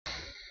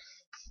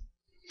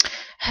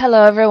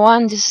Hello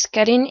everyone, this is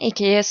Karin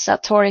aka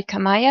Satori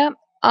Kamaya.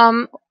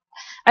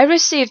 I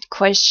received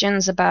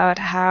questions about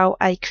how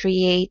I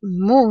create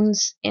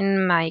moons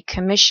in my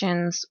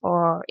commissions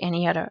or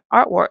any other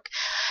artwork.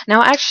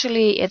 Now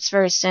actually it's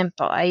very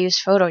simple. I use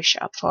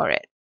Photoshop for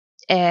it.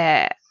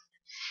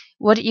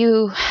 What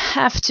you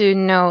have to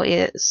know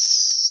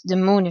is the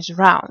moon is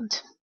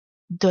round.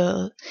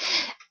 Duh.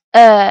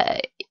 Uh,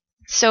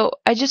 so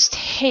I just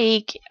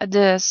take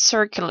the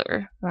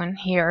circular one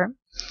here.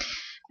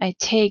 I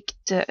take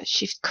the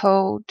shift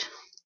code,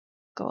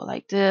 go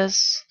like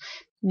this,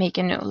 make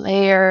a new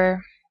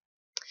layer.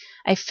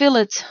 I fill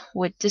it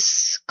with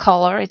this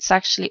color. It's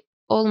actually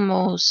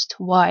almost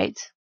white,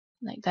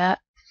 like that.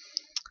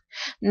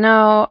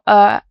 Now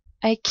I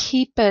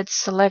keep it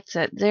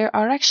selected. There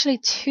are actually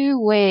two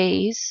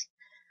ways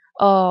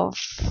of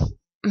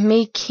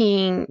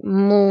making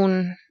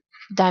moon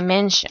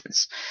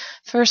dimensions.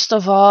 First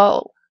of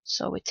all,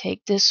 so we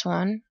take this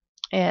one,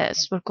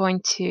 is we're going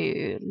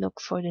to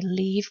look for the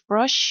leaf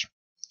brush.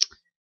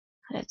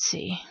 Let's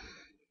see,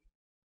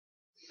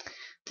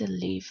 the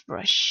leaf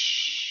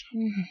brush.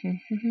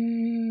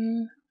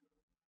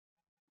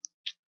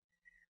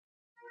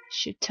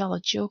 Should tell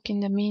a joke in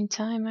the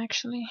meantime,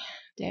 actually.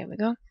 There we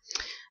go.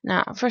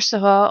 Now, first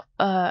of all,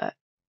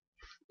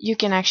 you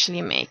can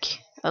actually make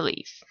a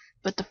leaf.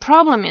 But the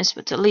problem is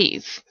with the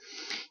leaf,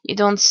 you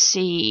don't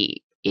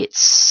see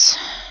its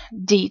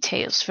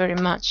details very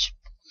much.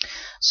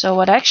 So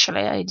what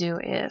actually I do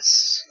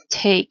is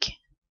take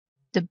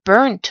the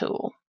burn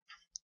tool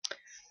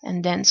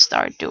and then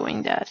start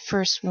doing that.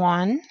 First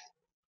one,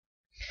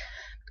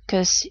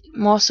 because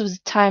most of the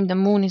time the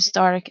moon is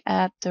dark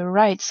at the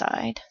right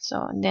side. So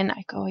and then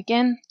I go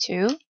again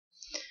to,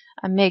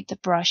 I make the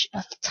brush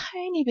a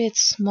tiny bit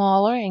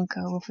smaller and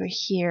go over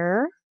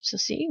here. So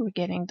see, we're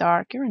getting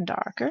darker and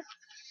darker.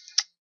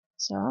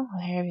 So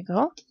here we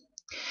go.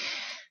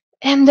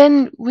 And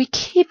then we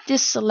keep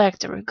this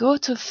selector. We go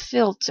to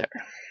filter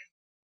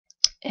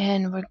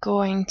and we're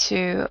going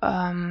to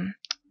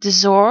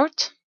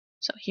distort.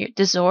 So here,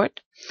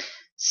 distort.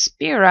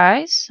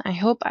 Spherize. I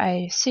hope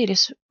I say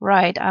this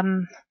right.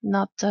 I'm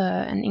not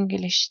an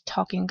English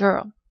talking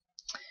girl.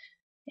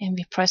 And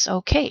we press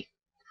OK.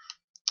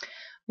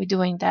 We're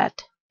doing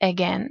that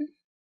again.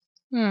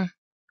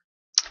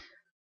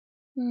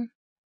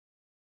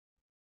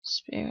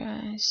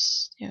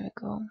 Spherize. There we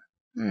go.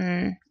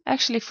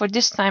 Actually, for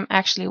this time,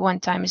 actually one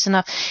time is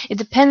enough. It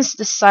depends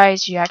the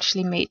size you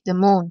actually made the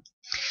moon.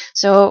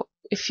 So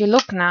if you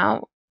look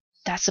now,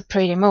 that's a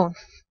pretty moon.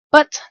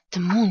 But the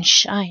moon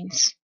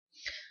shines.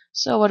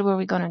 So what were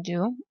we gonna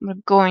do?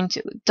 We're going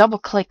to double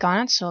click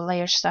on it. So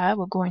layer style,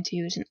 we're going to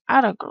use an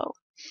outer glow.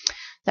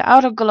 The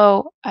outer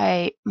glow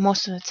I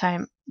most of the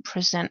time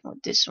present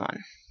with this one.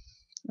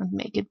 I'll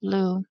make it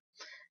blue.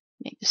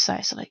 Make the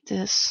size like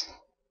this,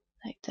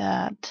 like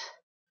that.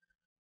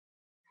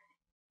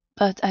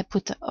 But I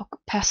put the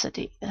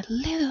opacity a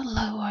little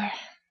lower.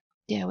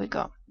 There we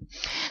go.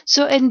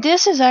 So, and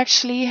this is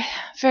actually a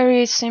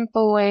very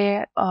simple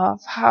way of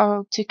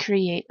how to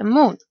create a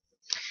moon.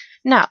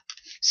 Now,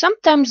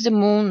 sometimes the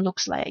moon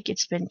looks like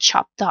it's been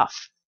chopped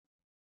off.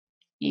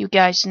 You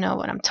guys know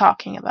what I'm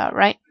talking about,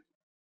 right?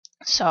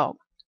 So,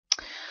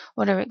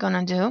 what are we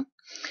gonna do?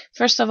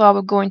 First of all,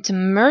 we're going to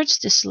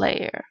merge this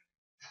layer.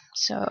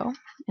 So,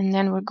 and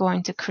then we're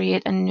going to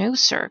create a new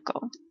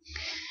circle.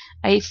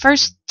 I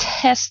first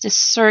test this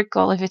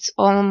circle if it's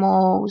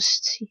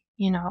almost,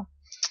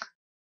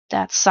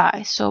 that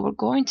size. So we're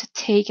going to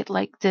take it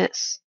like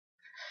this.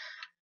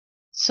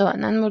 So,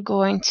 and then we're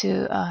going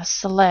to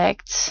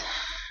select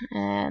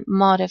and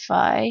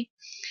modify.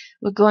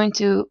 We're going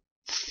to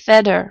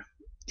feather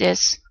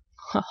this.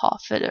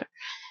 Feather.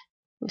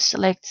 We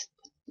select,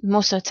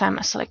 most of the time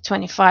I select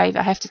 25.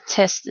 I have to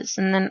test this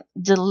and then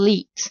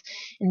delete.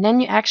 And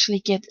then you actually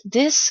get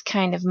this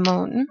kind of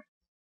moon.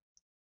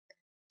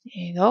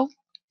 There you go.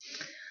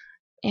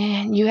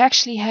 And you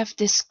actually have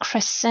this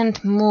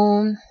crescent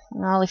moon.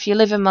 Well, if you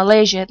live in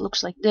Malaysia, it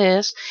looks like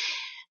this.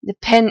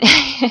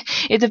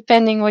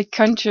 Depending what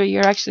country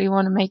you actually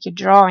want to make your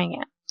drawing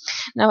in.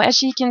 Now,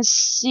 as you can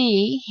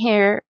see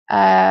here,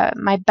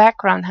 my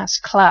background has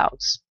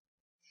clouds.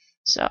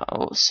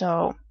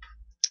 So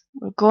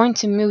we're going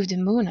to move the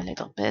moon a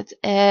little bit,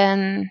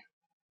 and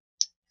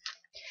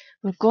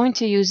we're going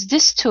to use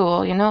this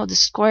tool, the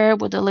square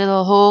with a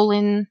little hole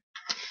in.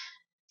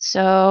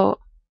 So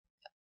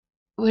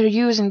we're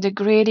using the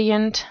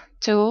gradient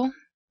tool.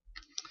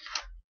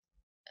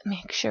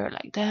 Make sure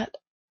like that.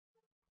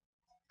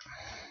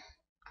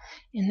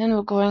 And then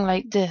we're going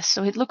like this.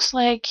 So it looks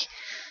like,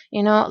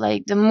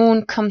 like the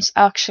moon comes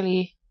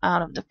actually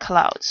out of the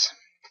clouds.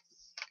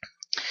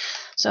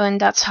 So, and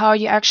that's how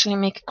you actually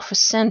make a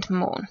crescent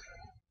moon.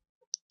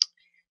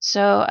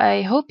 So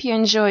I hope you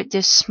enjoyed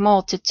this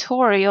small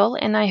tutorial,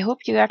 and I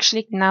hope you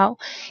actually now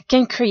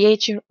can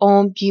create your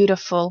own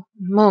beautiful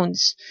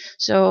moons.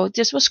 So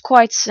this was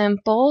quite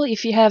simple.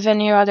 If you have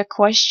any other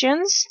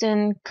questions,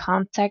 then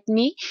contact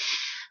me.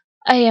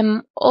 I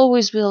am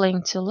always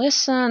willing to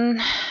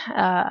listen.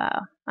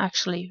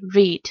 actually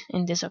read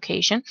in this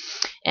occasion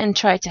and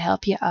try to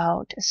help you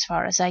out as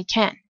far as I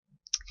can.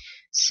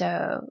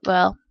 So,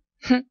 well,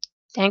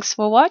 thanks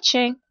for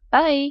watching.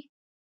 Bye.